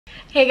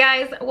Hey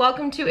guys,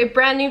 welcome to a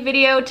brand new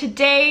video.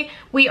 Today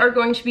we are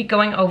going to be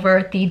going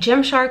over the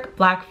Gymshark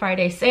Black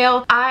Friday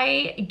sale.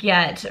 I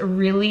get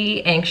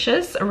really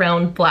anxious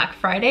around Black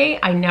Friday.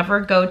 I never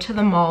go to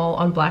the mall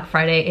on Black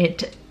Friday.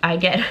 I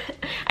get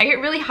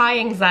really high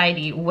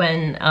anxiety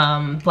when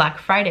Black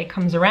Friday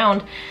comes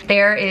around.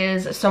 There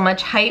is so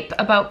much hype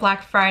about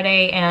Black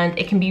Friday and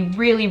it can be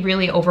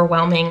really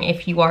overwhelming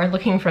if you are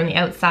looking from the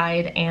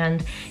outside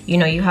and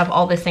you have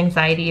all this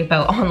anxiety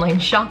about online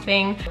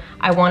shopping.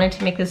 I wanted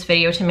to make this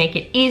video to make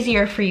it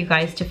easier for you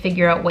guys to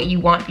figure out what you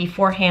want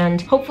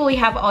beforehand, hopefully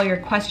have all your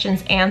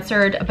questions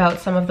answered about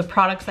some of the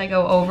products I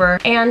go over,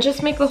 and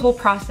just make the whole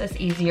process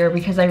easier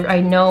because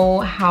I know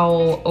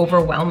how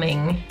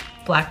overwhelming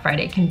Black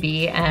Friday can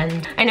be,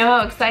 and I know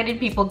how excited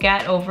people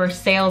get over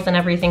sales and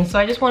everything, so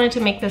I just wanted to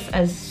make this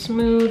as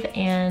smooth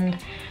and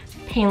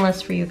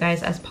painless for you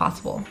guys as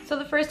possible. So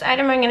the first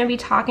item I'm going to be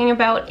talking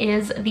about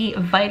is the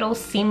Vital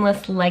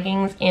Seamless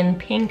Leggings in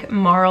pink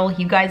Marl.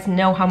 You guys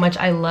know how much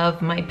I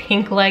love my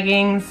pink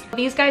leggings.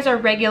 These guys are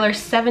regular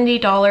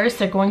 $70.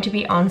 They're going to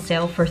be on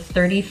sale for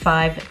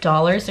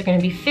 $35. They're going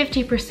to be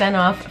 50%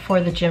 off for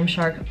the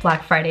Gymshark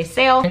Black Friday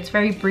sale. It's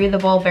very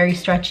breathable, very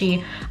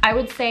stretchy. I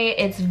would say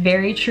it's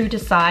very true to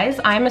size.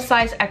 I'm a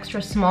size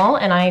extra small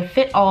and I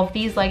fit all of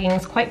these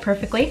leggings quite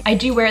perfectly. I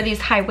do wear these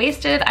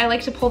high-waisted. I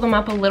like to pull them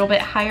up a little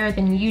bit higher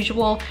than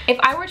usual. If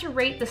I were to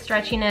rate the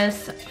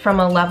stretchiness from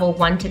a level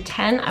 1 to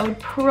 10, I would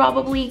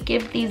probably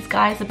give these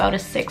guys about a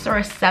 6 or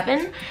a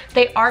 7.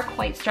 They are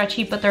quite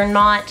stretchy, but they're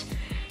not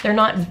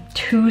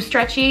too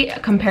stretchy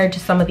compared to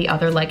some of the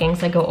other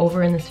leggings I go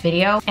over in this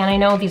video. And I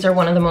know these are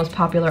one of the most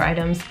popular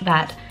items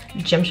that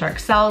Gymshark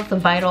sells, the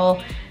Vital.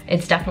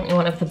 It's definitely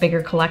one of the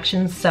bigger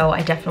collections, so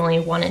I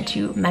definitely wanted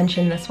to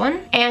mention this one.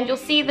 And you'll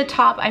see the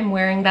top I'm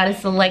wearing, that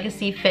is the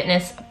Legacy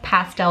Fitness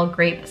Pastel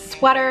Grape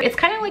sweater. It's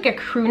kind of like a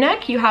crew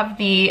neck. You have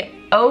the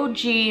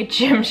OG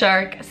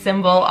Gymshark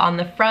symbol on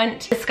the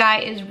front. This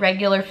guy is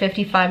regular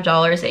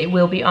 $55. It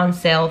will be on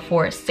sale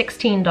for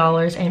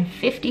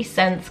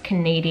 $16.50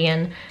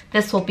 Canadian.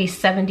 This will be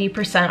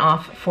 70%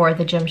 off for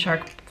the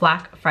Gymshark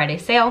Black Friday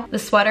sale. The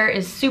sweater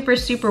is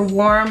super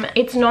warm.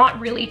 It's not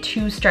really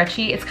too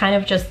stretchy. It's kind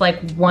of just like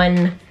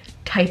one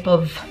type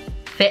of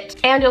fit.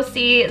 And you'll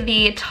see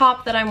the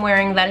top that I'm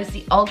wearing, that is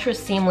the Ultra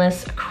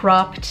Seamless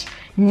Cropped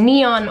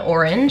Neon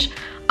Orange.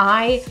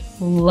 I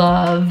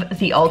love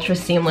the Ultra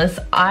Seamless.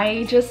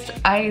 I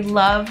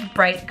love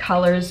bright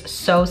colors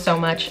so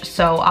much.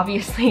 So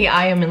obviously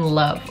I am in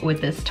love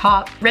with this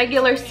top.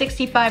 Regular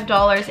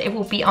 $65. It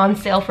will be on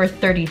sale for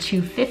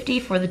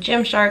 $32.50 for the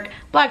Gymshark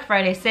Black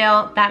Friday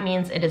sale. That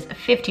means it is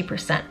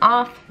 50%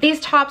 off. These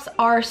tops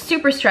are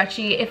super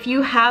stretchy. If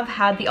you have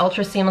had the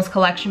Ultra Seamless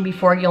collection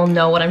before, you'll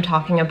know what I'm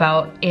talking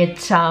about. It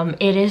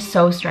is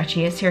so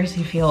stretchy. It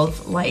seriously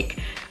feels like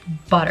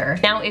butter.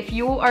 Now, if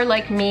you are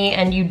like me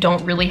and you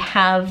don't really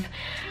have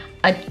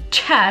a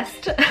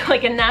chest,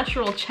 like a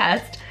natural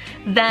chest,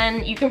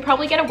 then you can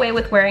probably get away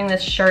with wearing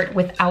this shirt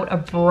without a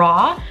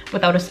bra,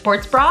 without a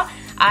sports bra.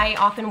 I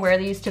often wear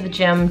these to the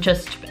gym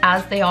just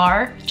as they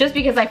are, just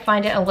because I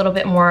find it a little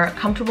bit more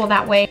comfortable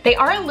that way. They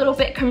are a little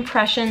bit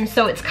compression,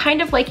 so it's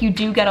kind of like you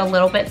do get a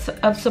little bit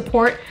of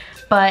support,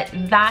 but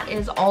that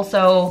is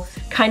also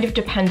kind of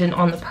dependent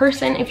on the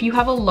person. If you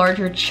have a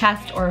larger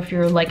chest, or if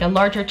you're like a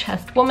larger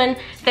chest woman,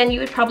 then you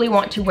would probably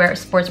want to wear a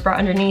sports bra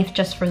underneath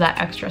just for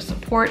that extra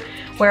support.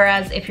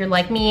 Whereas if you're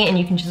like me and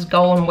you can just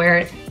go and wear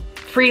it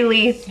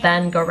freely,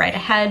 then go right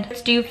ahead.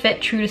 These do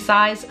fit true to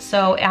size,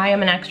 so I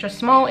am an extra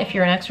small. If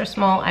you're an extra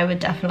small, I would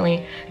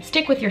definitely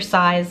stick with your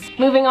size.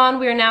 Moving on,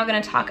 we are now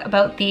gonna talk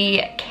about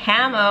the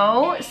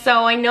camo.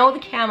 So I know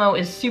the camo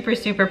is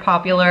super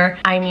popular.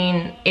 I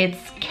mean, it's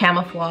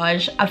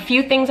camouflage. A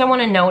few things I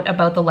wanna note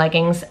about the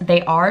leggings.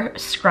 They are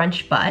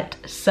scrunch butt.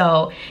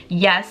 So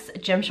yes,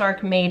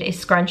 Gymshark made a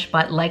scrunch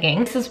butt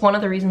legging. This is one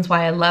of the reasons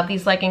why I love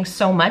these leggings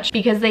so much,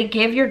 because they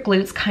give your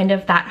glutes kind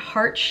of that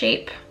heart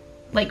shape,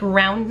 like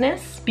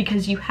roundness,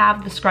 because you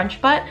have the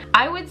scrunch butt.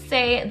 I would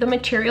say the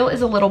material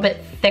is a little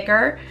bit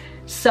thicker,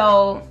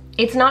 so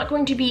it's not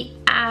going to be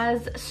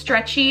as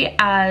stretchy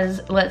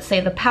as, let's say,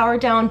 the Power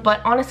Down,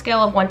 but on a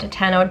scale of 1 to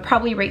 10, I would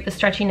probably rate the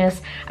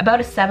stretchiness about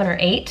a 7 or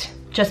 8,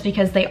 just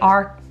because they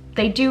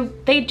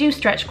do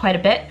stretch quite a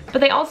bit, but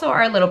they also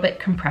are a little bit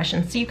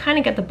compression, so you kind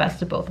of get the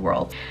best of both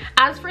worlds.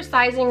 As for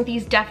sizing,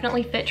 these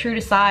definitely fit true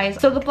to size.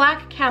 So the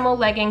black camo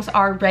leggings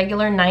are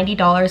regular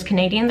 $90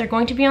 Canadian. They're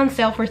going to be on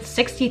sale for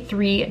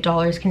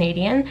 $63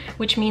 Canadian,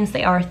 which means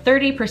they are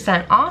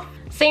 30% off.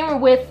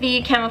 Same with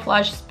the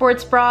camouflage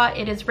sports bra.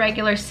 It is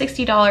regular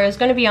 $60,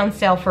 going to be on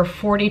sale for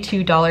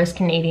 $42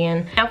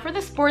 Canadian. Now for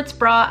the sports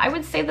bra, I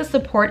would say the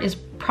support is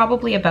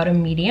probably about a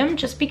medium,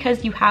 just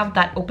because you have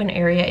that open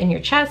area in your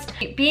chest.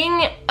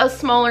 Being a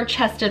smaller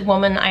chested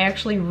woman, I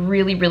actually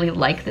really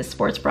like this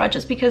sports bra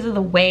just because of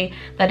the way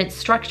that it's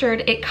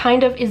structured. It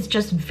kind of is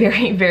just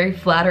very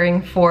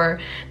flattering for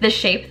the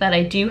shape that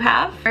I do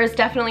have. There's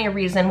definitely a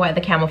reason why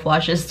the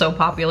camouflage is so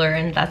popular,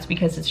 and that's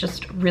because it's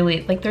just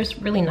really, like, there's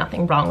really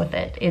nothing wrong with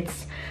it.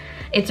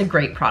 It's a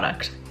great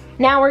product.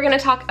 Now we're gonna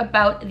talk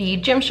about the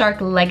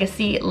Gymshark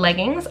Legacy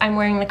leggings. I'm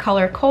wearing the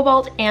color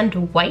Cobalt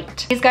and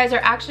White. These guys are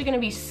actually gonna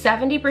be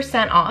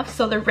 70% off,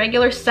 so the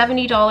regular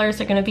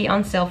 $70 are gonna be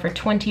on sale for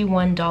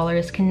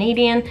 $21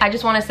 Canadian. I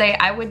just wanna say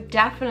I would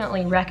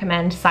definitely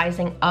recommend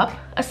sizing up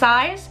a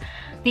size.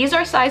 These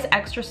are size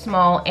extra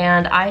small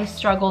and I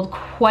struggled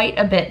quite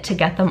a bit to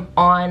get them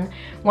on.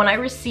 When I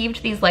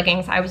received these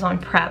leggings, I was on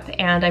prep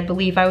and I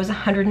believe I was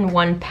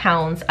 101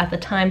 pounds at the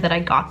time that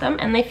I got them,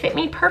 and they fit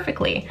me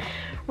perfectly.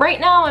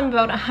 Right now I'm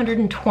about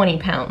 120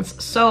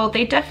 pounds, so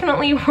they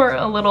definitely were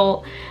a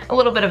little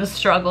bit of a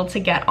struggle to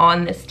get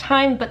on this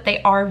time, but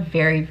they are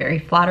very, very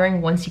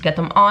flattering once you get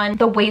them on.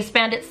 The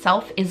waistband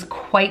itself is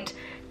quite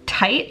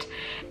tight,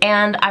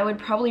 and I would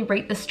probably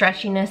rate the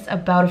stretchiness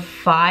about a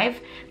 5.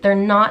 They're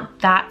not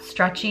that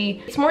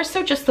stretchy. It's more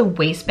so just the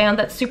waistband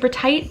that's super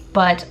tight,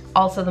 but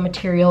also the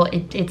material,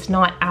 it's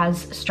not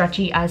as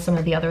stretchy as some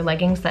of the other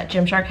leggings that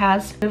Gymshark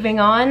has. Moving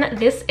on,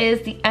 this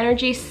is the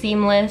Energy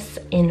Seamless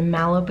in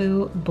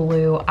Malibu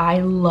Blue. I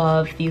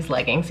love these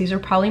leggings. These are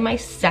probably my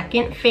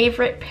second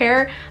favorite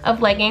pair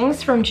of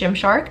leggings from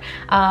Gymshark.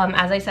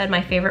 As I said,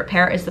 my favorite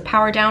pair is the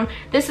Power Down.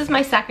 This is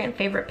my second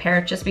favorite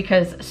pair just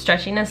because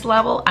stretchiness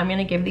level, I'm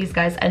gonna give these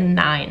guys a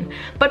 9.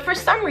 But for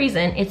some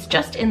reason, it's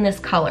just in this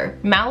color.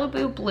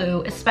 Malibu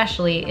Blue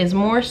especially is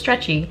more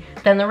stretchy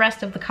than the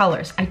rest of the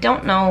colors. I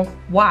don't know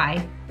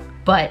why,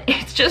 but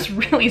it's just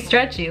really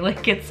stretchy.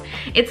 Like it's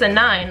a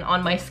 9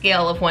 on my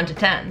scale of 1 to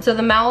 10. So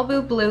the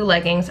Malibu Blue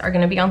leggings are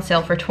gonna be on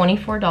sale for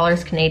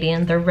 $24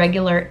 Canadian. They're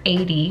regular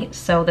 $80,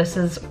 so this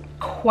is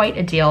quite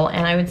a deal,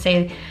 and I would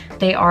say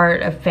they are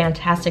a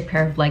fantastic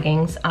pair of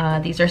leggings.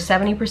 These are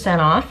 70%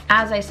 off.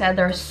 As I said,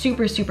 they're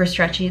super, super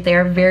stretchy. They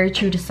are very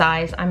true to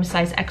size. I'm a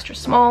size extra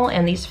small,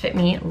 and these fit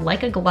me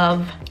like a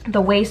glove. The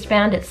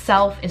waistband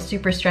itself is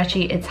super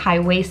stretchy. It's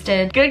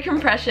high-waisted, good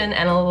compression,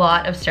 and a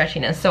lot of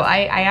stretchiness. So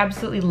I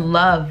absolutely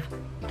love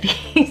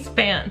these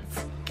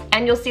pants.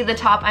 And you'll see the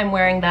top I'm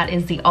wearing, that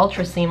is the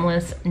Ultra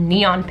Seamless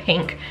Neon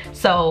Pink.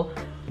 So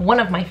one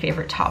of my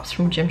favorite tops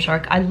from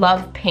Gymshark. I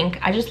love pink.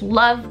 I just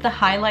love the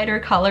highlighter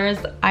colors.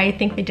 I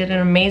think they did an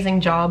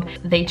amazing job.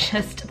 They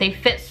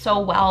fit so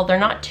well. They're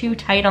not too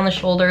tight on the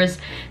shoulders.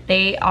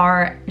 They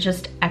are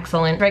just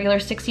excellent. Regular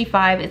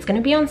 65, it's gonna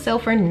be on sale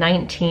for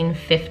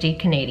 $19.50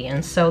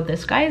 Canadian. So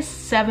this guy is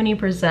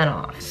 70%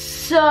 off.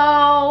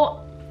 So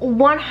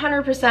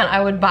 100%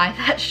 I would buy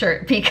that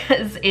shirt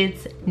because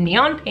it's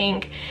neon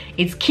pink,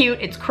 it's cute,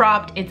 it's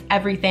cropped, it's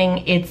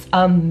everything, it's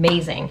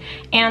amazing.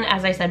 And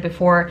as I said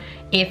before,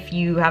 if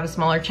you have a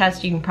smaller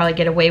chest, you can probably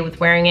get away with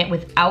wearing it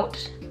without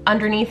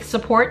underneath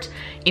support.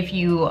 If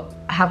you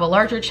have a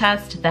larger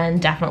chest, then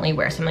definitely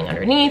wear something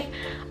underneath.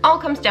 All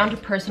comes down to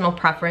personal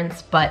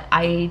preference, but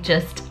I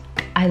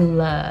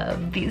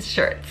love these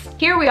shirts.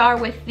 Here we are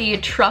with the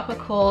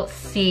Tropical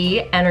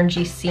Sea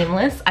Energy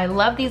Seamless. I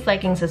love these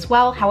leggings as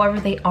well. However,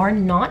 they are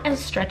not as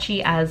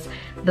stretchy as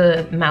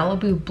the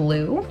Malibu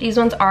Blue. These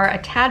ones are a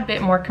tad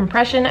bit more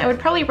compression. I would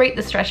probably rate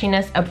the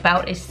stretchiness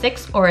about a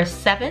 6 or a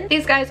 7.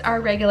 These guys are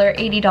regular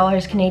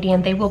 $80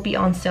 Canadian. They will be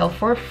on sale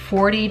for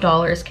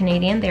 $40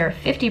 Canadian. They are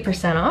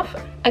 50% off.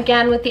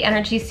 Again, with the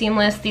Energy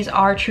Seamless, these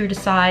are true to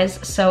size.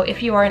 So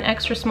if you are an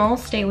extra small,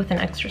 stay with an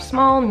extra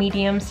small.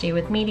 Medium, stay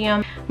with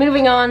medium.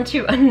 Moving on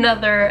to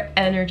another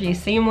Energy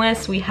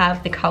Seamless, we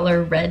have the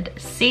color Red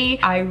Sea.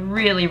 I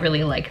really,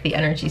 really like the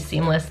Energy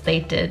Seamless.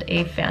 They did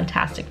a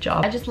fantastic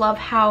job. I just love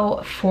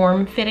how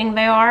form-fitting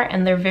they are,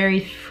 and they're very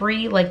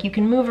free. Like, you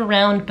can move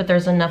around, but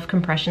there's enough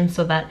compression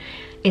so that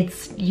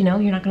it's, you know,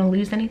 you're not gonna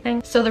lose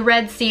anything. So the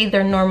Red Sea,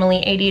 they're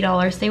normally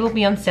 $80. They will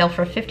be on sale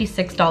for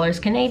 $56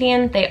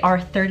 Canadian. They are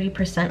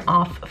 30%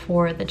 off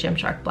for the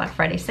Gymshark Black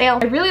Friday sale.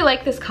 I really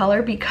like this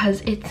color because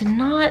it's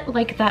not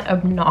like that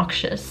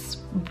obnoxious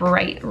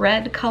bright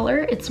red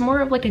color. It's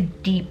more of like a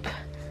deep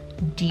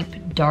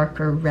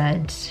darker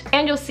red.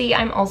 And you'll see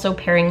I'm also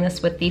pairing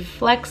this with the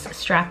Flex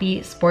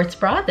Strappy Sports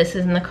Bra. This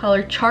is in the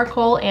color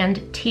Charcoal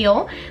and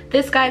Teal.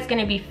 This guy is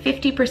gonna be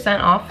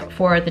 50% off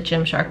for the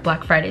Gymshark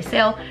Black Friday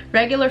sale.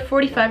 Regular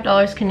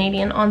 $45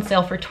 Canadian, on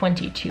sale for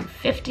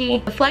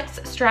 $22.50. The Flex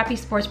Strappy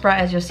Sports Bra,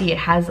 as you'll see, it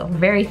has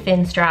very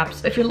thin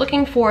straps. If you're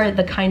looking for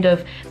the kind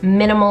of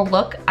minimal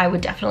look, I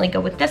would definitely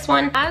go with this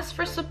one. As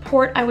for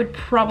support, I would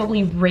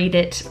probably rate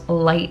it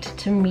light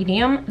to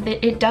medium.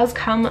 It does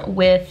come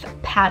with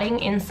padding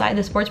inside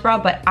the sports bra,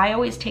 but I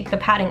always take the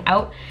padding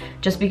out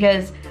just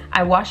because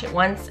I wash it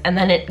once and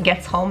then it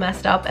gets all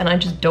messed up and I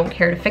just don't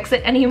care to fix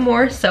it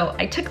anymore. So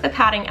I took the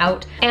padding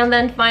out. And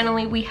then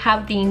finally we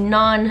have the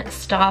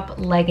non-stop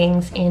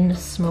leggings in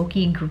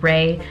smoky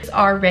gray. These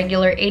are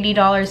regular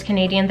 $80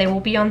 Canadian. They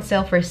will be on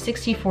sale for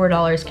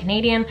 $64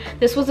 Canadian.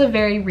 This was a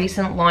very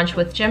recent launch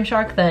with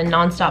Gymshark, the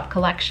non-stop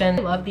collection.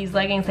 I love these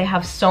leggings. They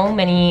have so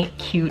many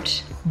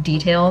cute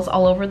details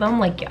all over them.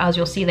 Like, as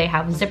you'll see, they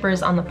have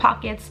zippers on the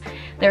pockets.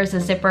 There's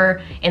a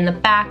zipper in the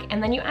back,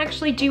 and then you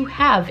actually do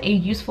have a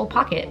useful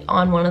pocket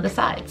on one of the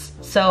sides.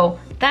 So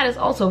that is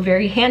also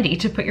very handy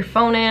to put your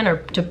phone in or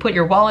to put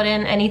your wallet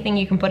in, anything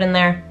you can put in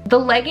there. The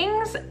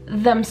leggings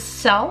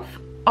themselves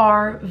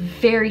are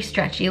very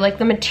stretchy. Like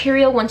the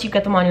material, once you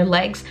get them on your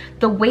legs,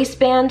 the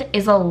waistband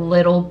is a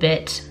little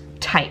bit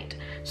tight.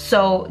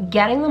 So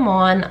getting them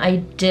on, I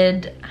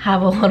did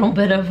have a little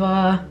bit of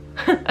a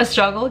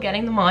struggle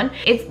getting them on.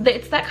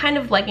 It's that kind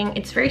of legging.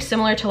 It's very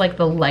similar to like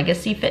the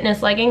Legacy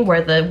fitness legging,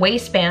 where the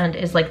waistband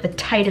is like the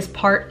tightest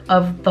part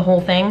of the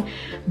whole thing,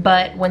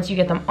 but once you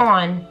get them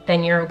on,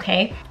 then you're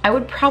okay. I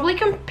would probably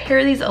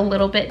compare these a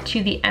little bit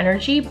to the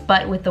Energy,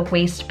 but with the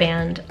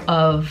waistband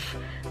of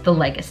the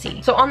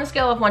Legacy. So on the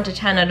scale of 1 to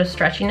 10 out of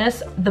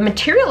stretchiness, the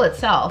material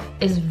itself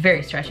is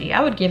very stretchy.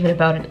 I would give it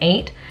about an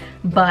 8,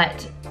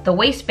 but the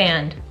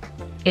waistband,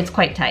 it's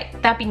quite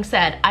tight. That being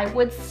said, I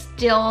would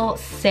still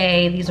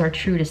say these are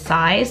true to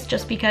size,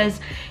 just because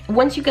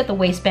once you get the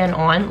waistband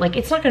on, like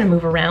it's not gonna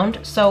move around.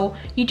 So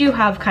you do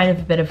have kind of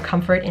a bit of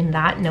comfort in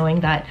that, knowing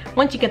that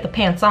once you get the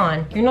pants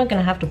on, you're not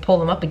gonna have to pull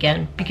them up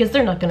again because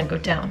they're not gonna go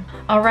down.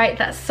 All right,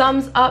 that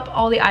sums up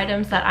all the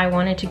items that I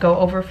wanted to go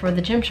over for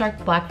the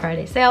Gymshark Black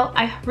Friday sale.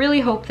 I really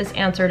hope this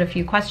answered a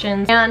few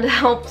questions and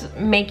helped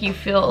make you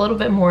feel a little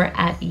bit more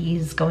at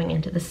ease going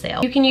into the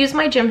sale. You can use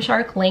my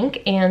Gymshark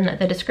link in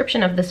the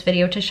description of this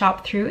video to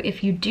shop through.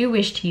 If you do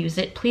wish to use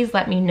it, please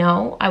let me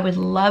know. I would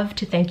love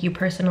to thank you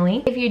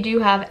personally. If you do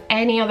have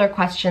any other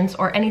questions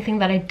or anything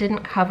that I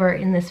didn't cover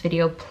in this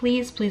video,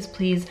 please, please,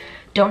 please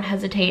don't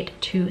hesitate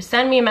to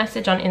send me a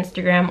message on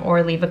Instagram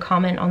or leave a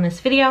comment on this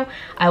video.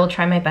 I will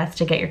try my best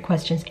to get your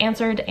questions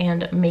answered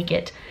and make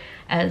it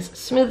as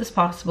smooth as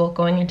possible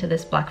going into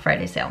this Black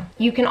Friday sale.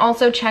 You can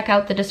also check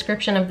out the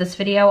description of this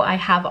video. I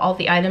have all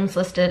the items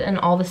listed and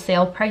all the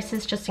sale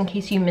prices, just in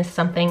case you missed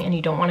something and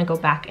you don't want to go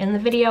back in the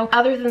video.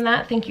 Other than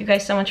that, thank you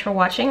guys so much for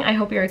watching. I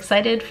hope you're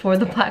excited for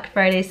the Black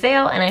Friday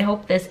sale, and I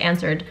hope this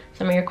answered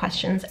some of your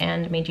questions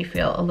and made you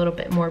feel a little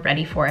bit more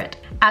ready for it.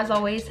 As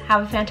always,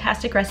 have a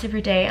fantastic rest of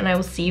your day, and I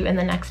will see you in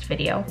the next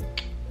video.